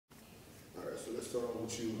let's start off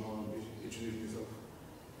with you introducing yourself.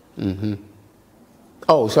 Mm-hmm.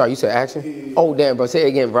 Oh, sorry, you said action? Oh, damn, bro, say it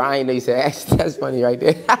again, bro. I ain't know you said action. That's funny right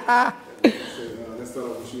there. Let's start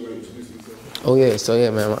off with you introducing yourself. Oh, yeah, so yeah,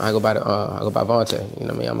 man, I go by Vontee, you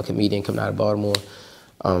know what I mean? I'm a comedian coming out of Baltimore.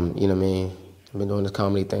 You know what I mean? I've been doing this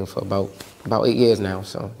comedy thing for about 8 years now,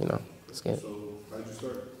 so, you know, it's good. So, how did you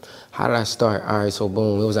start? How did I start? All right, so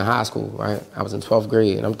boom, it was in high school, right? I was in 12th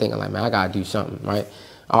grade, and I'm thinking like, man, I gotta do something, right?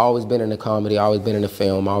 I always been into comedy, I always been into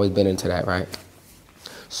film, I always been into that, right?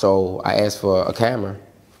 So I asked for a camera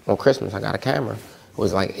on Christmas. I got a camera. It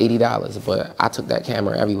was like $80, but I took that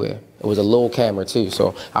camera everywhere. It was a little camera too,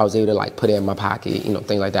 so I was able to like put it in my pocket, you know,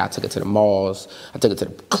 things like that. I took it to the malls, I took it to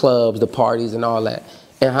the clubs, the parties and all that.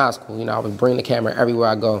 In high school, you know, I was bringing the camera everywhere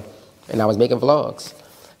I go, and I was making vlogs.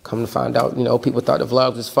 Come to find out, you know, people thought the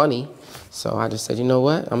vlogs was funny, so I just said, you know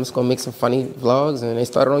what, I'm just gonna make some funny vlogs, and they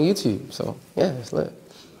started on YouTube, so yeah, it's lit.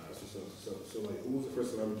 So like, who was the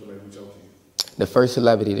first celebrity to like reach out to you? The first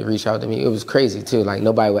celebrity to reach out to me, it was crazy too. Like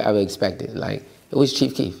nobody would ever expect it. Like it was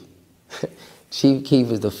Chief Keef. Chief Keef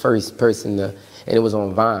was the first person to, and it was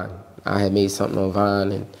on Vine. I had made something on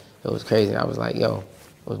Vine, and it was crazy. I was like, yo,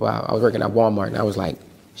 it was wild. I was working at Walmart, and I was like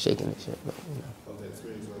shaking and shit. But, you know. How's that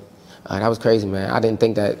experience like? That was crazy, man. I didn't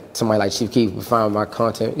think that somebody like Chief Keef would find my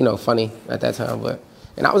content, you know, funny at that time. But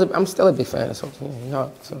I'm still a big fan of something. Yeah,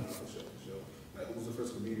 so. For sure. Like, who was the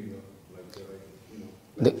first comedian though? Like you know,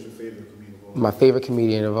 like, who's your favorite comedian of all time? My favorite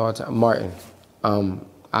comedian of all time, Martin.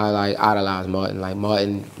 I like idolize Martin. Like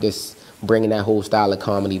Martin, just bringing that whole style of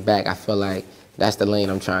comedy back. I feel like that's the lane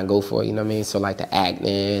I'm trying to go for. You know what I mean? So like the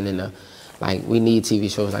acting and the, like we need TV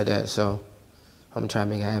shows like that. So I'm trying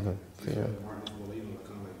to make it happen. For sure.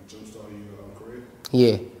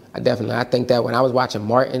 Yeah, I think that when I was watching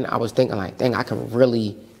Martin, I was thinking like, dang, I can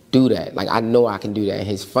really do that. Like I know I can do that. And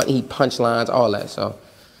his he punchlines, all that. So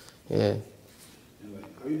yeah. And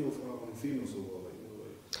like, how you know females so well?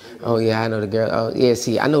 Like, oh yeah, I know the girl. Oh yeah,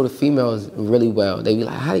 see, I know the females really well. They be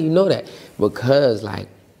like, how do you know that? Because like,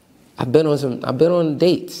 I've been on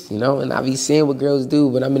dates, you know, and I be seeing what girls do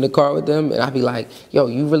when I'm in the car with them, and I be like, yo,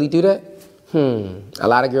 you really do that? A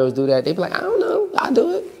lot of girls do that. They be like, I don't know, I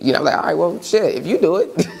do it. You know, I'm like, all right, well, shit, if you do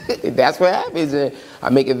it, that's what happens. And I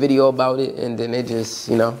make a video about it, and then it just,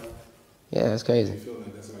 you know, yeah, it's crazy. you feel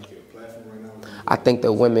like that's like your platform right now? I think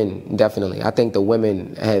the women, definitely. I think the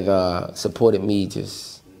women have supported me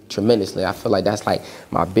just tremendously. I feel like that's like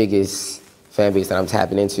my biggest fan base that I'm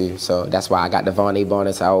tapping into. So that's why I got the Vontee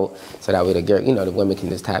bonus out, so that way the girl, you know, the women can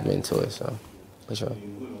just tap into it. So for sure. You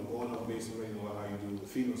know, going up basically, you know, how you do the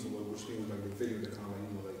females, so which things like the video that kind of,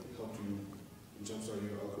 you know, like helped you jumpstart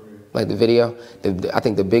your career? Like the video, I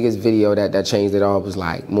think the biggest video that changed it all was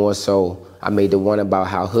like more so I made the one about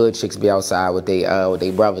how hood chicks be outside with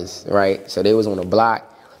they brothers, right? So they was on the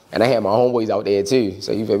block, and I had my homeboys out there too.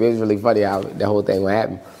 So you feel me? It was really funny how the whole thing would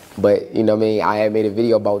happen. But you know what I mean? I had made a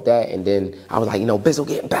video about that, and then I was like, you know, Bizzle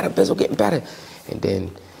getting better. And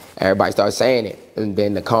then everybody started saying it, and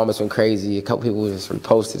then the comments went crazy. A couple people just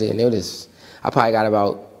reposted it, and it was, I probably got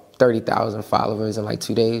about 30,000 followers in like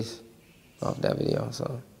 2 days off that video.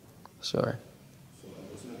 So sure. So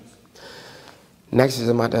what's next?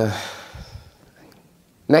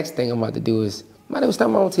 Next thing I'm about to do is I'm about to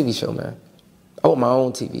start my own TV show, man. I want my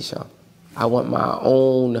own TV show. I want my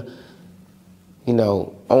own, you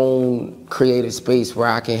know, own creative space where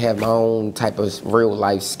I can have my own type of real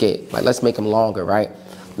life skit. Like, let's make them longer, right?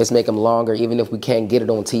 Let's make them longer. Even if we can't get it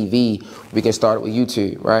on TV, we can start it with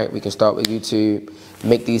YouTube, right? We can start with YouTube,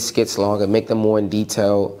 make these skits longer, make them more in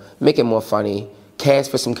detail, make it more funny,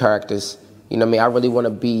 cast for some characters. You know what I mean? I really want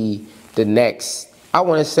to be the next, I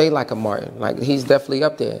want to say like a Martin. Like, he's definitely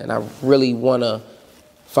up there, and I really want to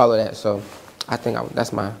follow that. So I think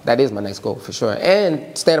that is my next goal for sure.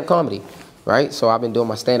 And stand-up comedy. Right? So I've been doing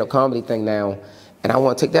my stand-up comedy thing now, and I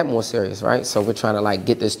want to take that more serious, right? So we're trying to like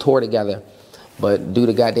get this tour together, but due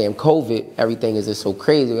to goddamn COVID, everything is just so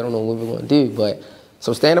crazy. We don't know what we're going to do, but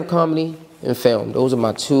so stand-up comedy and film, those are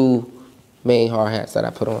my two main hard hats that I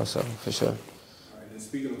put on, so for sure. All right, and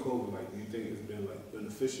speaking of COVID, like, do you think it's been like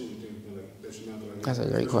beneficial? Do you think it's been like detrimental? Like, that's a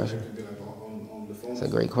great question. On the phone? That's a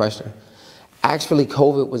great question. Actually,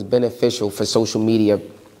 COVID was beneficial for social media,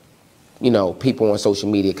 you know, people on social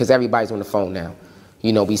media, because everybody's on the phone now.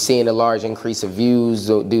 You know, we seeing a large increase of views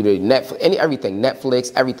due to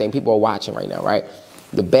Netflix, everything. People are watching right now, right?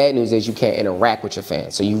 The bad news is you can't interact with your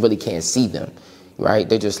fans, so you really can't see them, right?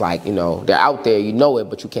 They're just like, you know, they're out there, you know it,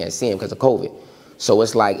 but you can't see them because of COVID. So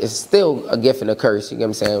it's like, it's still a gift and a curse, you get what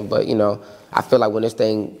I'm saying? But, you know, I feel like when this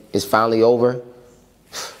thing is finally over,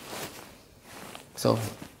 so.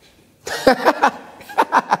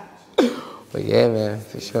 But yeah, man,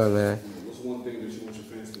 for sure, man. What's one thing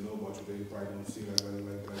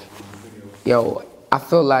Yo, I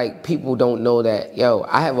feel like people don't know that, yo,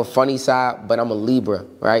 I have a funny side, but I'm a Libra,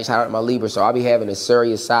 right? Shout out to my Libra. So I'll be having a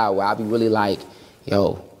serious side where I'll be really like,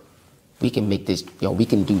 yo, we can make this, yo, we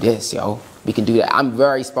can do this, yo. We can do that. I'm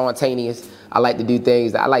very spontaneous. I like to do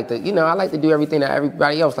things that I like to, you know, I like to do everything that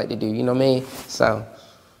everybody else like to do, you know what I mean? So,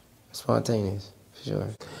 spontaneous, for sure.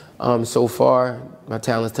 So far, my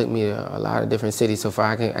talents took me to a lot of different cities so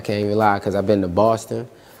far. I can't even lie, because I've been to Boston,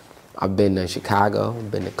 I've been to Chicago,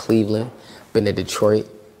 I've been to Cleveland, been to Detroit.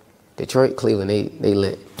 Detroit, Cleveland, they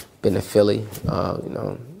lit. Been to Philly,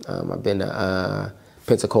 I've been to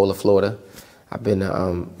Pensacola, Florida. I've been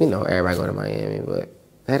to, everybody go to Miami, but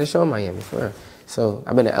I had a show in Miami, for real. So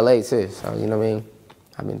I've been to LA too, so you know what I mean?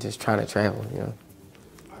 I've been just trying to travel, you know.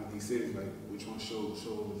 Out of these cities, like, which one showed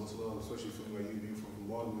the most love, especially for like you being from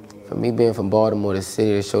Baltimore? For me being from Baltimore, the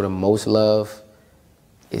city that showed the most love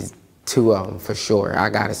is two of them, for sure. I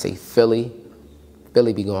gotta say Philly.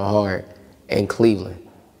 Philly be going hard, and Cleveland.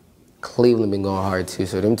 Cleveland been going hard too,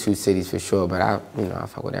 so them two cities for sure, but I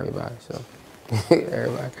fuck with everybody, so.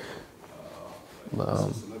 Everybody. But,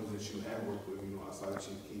 celebrities that you have worked with, outside of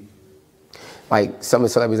Chief Keef? Like some of the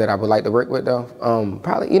celebrities that I would like to work with though,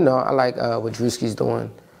 probably, I like what Drewski's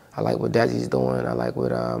doing. I like what Desi's doing. I like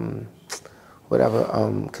what, whatever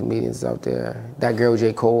comedians out there. That girl,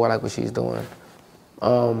 J. Cole, I like what she's doing.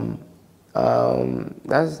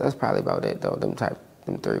 That's probably about it though, them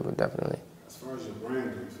three would definitely. As far as your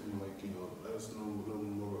brand, let us know a little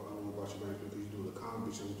more, about your brand, because you do the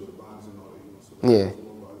comedy shows, you do the bonds and all that, so Yeah.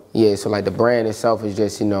 Yeah, so like the brand itself is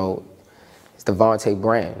just, it's the Vontee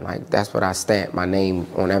brand. Like that's what I stamp my name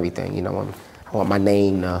on everything, I want my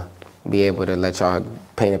name to be able to let y'all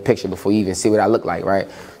paint a picture before you even see what I look like, right?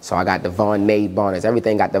 So I got the Vontee bonnets,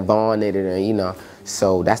 everything got the Von in it,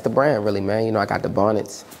 so that's the brand really, man. I got the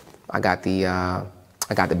bonnets, I got the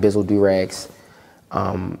Bizzle do-rags.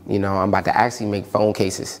 I'm about to actually make phone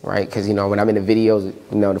cases, right? Because, when I'm in the videos,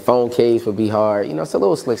 the phone case would be hard, it's a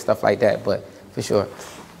little slick stuff like that, but for sure.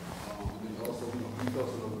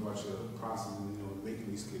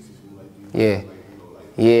 Yeah.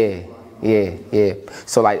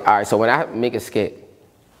 So like, all right, so when I make a skit,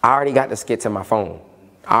 I already got the skit to my phone.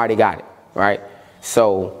 I already got it, right?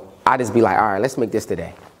 So I just be like, all right, let's make this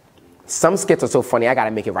today. Some skits are so funny, I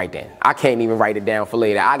gotta make it right then. I can't even write it down for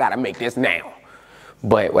later. I gotta make this now.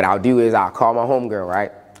 But what I'll do is I'll call my homegirl,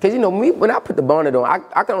 right? Because me, when I put the bonnet on,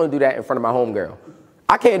 I can only do that in front of my homegirl.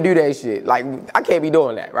 I can't do that shit. Like, I can't be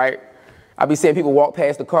doing that, right? I be seeing people walk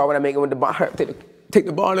past the car when I make it with the bonnet, take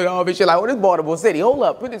the bonnet off and shit. Like, oh, this Baltimore City, hold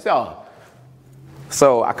up, put this off.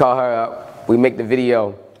 So I call her up, we make the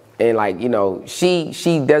video, and like,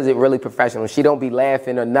 she does it really professional. She don't be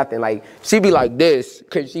laughing or nothing. Like, she be like this,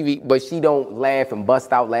 but she don't laugh and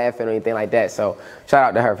bust out laughing or anything like that. So shout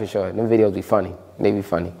out to her for sure. Them videos be funny. They be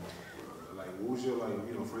funny. Like, what was your,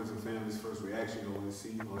 friends and family's first reaction when they see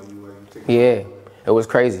you, take Yeah, it was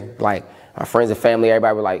crazy. Like, my friends and family,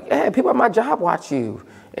 everybody was like, hey, people at my job watch you.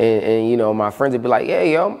 And my friends would be like, yeah,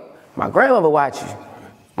 yo, my grandmother watch you. I'm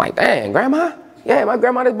like, dang, grandma? Yeah, my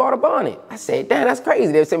grandma just bought a bonnet. I said, damn, that's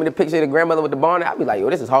crazy. They would send me the picture of the grandmother with the bonnet. I'd be like, yo,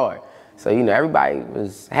 this is hard. So, everybody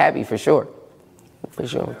was happy for sure. For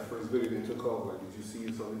sure. That first video they took off, did you see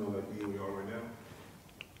yourself, being where you are right now?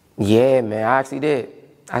 Yeah, man, I actually did.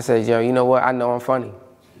 I said, yo, you know what? I know I'm funny.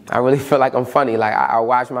 I really feel like I'm funny. Like, I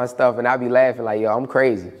watch my stuff and I be laughing like, yo, I'm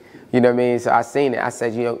crazy. You know what I mean? So I seen it. I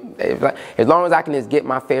said, as long as I can just get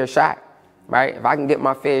my fair shot, right? If I can get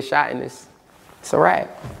my fair shot in this, it's a wrap.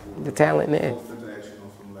 The talent there. Do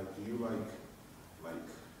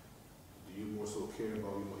you more so care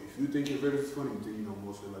about, if you think your video is funny, do you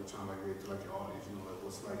mostly trying to get to your audience,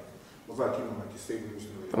 what's your statement?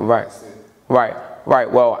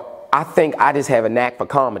 Right. Well, I think I just have a knack for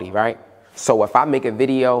comedy, right? So if I make a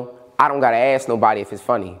video, I don't gotta ask nobody if it's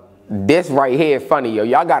funny. This right here is funny, yo.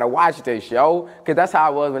 Y'all gotta watch this, yo. Cause that's how I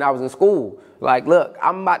was when I was in school. Like, look,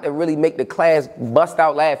 I'm about to really make the class bust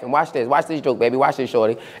out laughing. Watch this joke, baby. Watch this,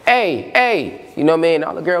 shorty. Hey. You know what I mean?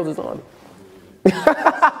 All the girls is on me.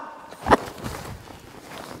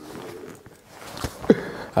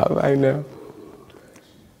 All right now.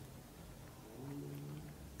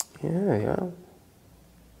 Yeah.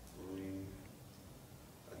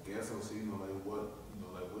 I guess I'll see,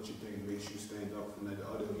 what you think makes you stand out from the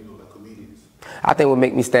other, comedians? I think what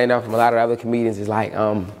makes me stand out from a lot of other comedians is like,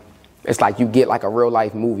 it's like you get like a real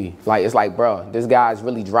life movie. Like, it's like, bro, this guy's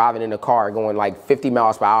really driving in a car going like 50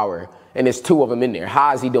 miles per hour and there's two of them in there.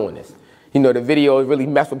 How is he doing this? The videos really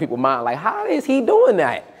mess with people's mind. Like, how is he doing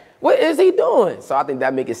that? What is he doing? So I think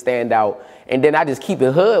that make it stand out. And then I just keep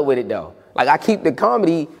it hood with it though. Like, I keep the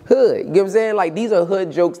comedy hood. You get what I'm saying? Like, these are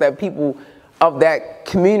hood jokes that people of that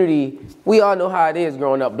community, we all know how it is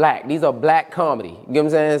growing up black. These are black comedy. You get what I'm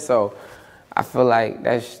saying? So I feel like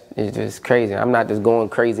that's it's just crazy. I'm not just going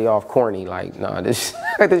crazy off corny. Like, nah, this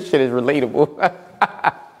this shit is relatable.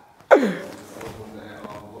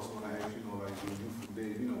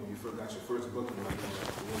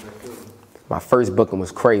 My first booking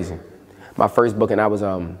was crazy. My first booking, I was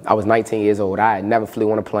 19 years old. I had never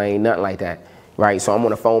flew on a plane, nothing like that, right? So I'm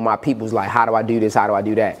on the phone with my people's like, how do I do this? How do I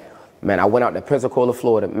do that? Man, I went out to Pensacola,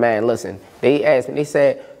 Florida. Man, listen, they asked me, they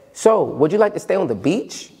said, so would you like to stay on the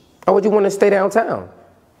beach or would you want to stay downtown?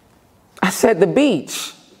 I said the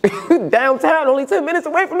beach. Downtown, only 10 minutes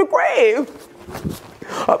away from the crib.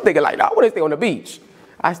 I'm thinking like, no, I want to stay on the beach.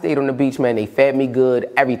 I stayed on the beach, man. They fed me good,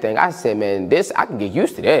 everything. I said, man, this, I can get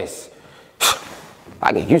used to this.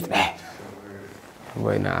 I get used to that.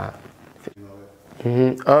 But nah.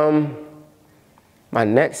 My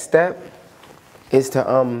next step is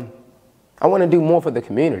to, I want to do more for the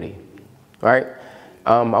community, right?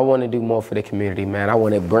 I want to do more for the community, man. I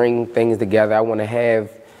want to bring things together. I want to have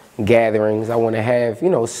gatherings. I want to have, you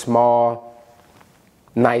know, small,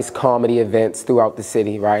 nice comedy events throughout the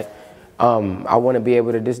city, right? I want to be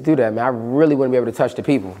able to just do that, man. I really want to be able to touch the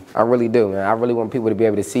people. I really do, man. I really want people to be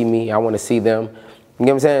able to see me. I want to see them. You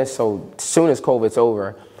know what I'm saying? So as soon as COVID's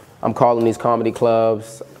over, I'm calling these comedy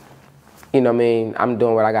clubs. You know what I mean? I'm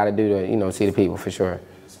doing what I got to do to, you know, see the people for sure.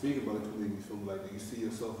 Speaking about the community, you feel like, do you see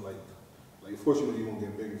yourself like of course you won't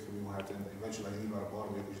get bigger, so you won't have to eventually like leave out of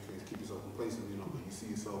Baltimore because you can't keep yourself complacent, you know, but you see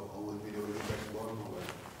yourself always being able to get back to Baltimore.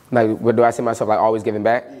 Like what do I see myself like always giving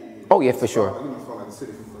back? Yeah. Oh yeah, for sure. Like, you know, feel like the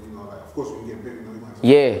city, you know, like of course when you get bigger, you know, you might have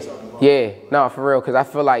to Yeah, no, for real, because I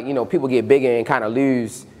feel like, you know, people get bigger and kind of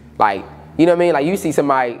lose, like, you know what I mean? Like you see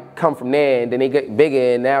somebody come from there and then they get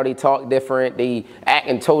bigger and now they talk different, they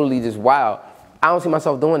acting totally just wild. I don't see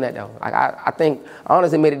myself doing that though. Like I think I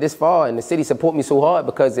honestly made it this far and the city support me so hard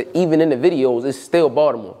because even in the videos, it's still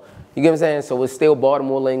Baltimore. You get what I'm saying? So it's still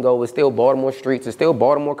Baltimore lingo, it's still Baltimore streets, it's still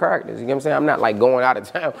Baltimore characters. You get what I'm saying? I'm not like going out of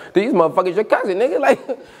town. These motherfuckers your cousin, nigga. Like,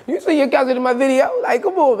 you see your cousin in my video? Like,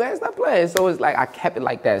 come on, man, stop playing. So it's like, I kept it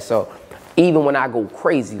like that. So even when I go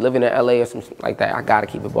crazy, living in LA or something like that, I gotta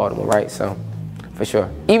keep it Baltimore, right? So, for sure.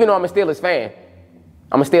 Even though I'm a Steelers fan,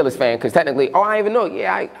 I'm a Steelers fan, because technically, I didn't even know,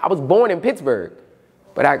 yeah, I was born in Pittsburgh,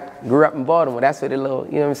 but I grew up in Baltimore. That's what a little,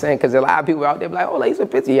 you know what I'm saying? Because a lot of people out there be like, oh, like, he's from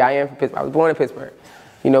Pittsburgh. Yeah, I am from Pittsburgh. I was born in Pittsburgh.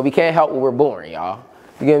 You know, we can't help when we're born, y'all.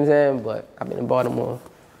 You get what I'm saying? But I've been in Baltimore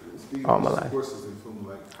all my life. Support system,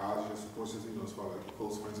 like, how's your support system, you know, as far as like your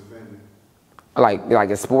close friends and family? Like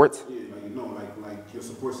in sports? Yeah, like, you know, like your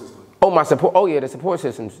support system. Oh, my support, oh yeah, the support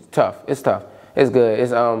system's tough. It's tough. It's good.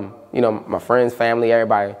 It's, you know, my friends, family,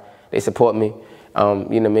 everybody, they support me. You know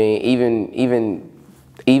what I mean?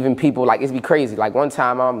 Even people, like, it'd be crazy. Like, one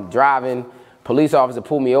time I'm driving, police officer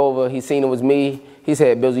pulled me over. He seen it was me. He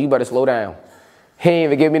said, Bizzle, you better slow down. He ain't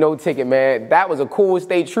even give me no ticket, man. That was a cool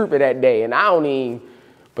state trooper that day. And I don't even,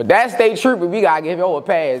 but that state trooper, we gotta give him a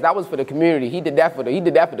pass. That was for the community. He did that for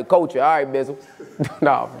the culture. All right, Bizzle.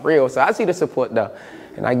 No, for real. So I see the support though.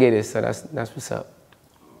 And I get it, so that's what's up.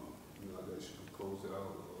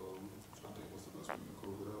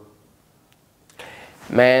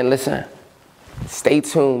 Man, listen, stay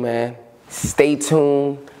tuned, man. Stay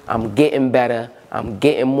tuned. I'm getting better. I'm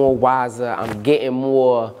getting more wiser. I'm getting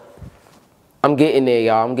there,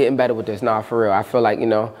 y'all. I'm getting better with this. Nah, for real. I feel like, you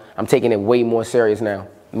know, I'm taking it way more serious now.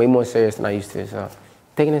 Way more serious than I used to, so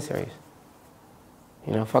taking it serious.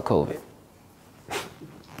 You know, fuck COVID.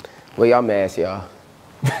 Well, y'all mask, y'all.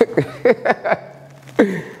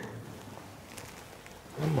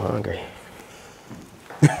 I'm hungry.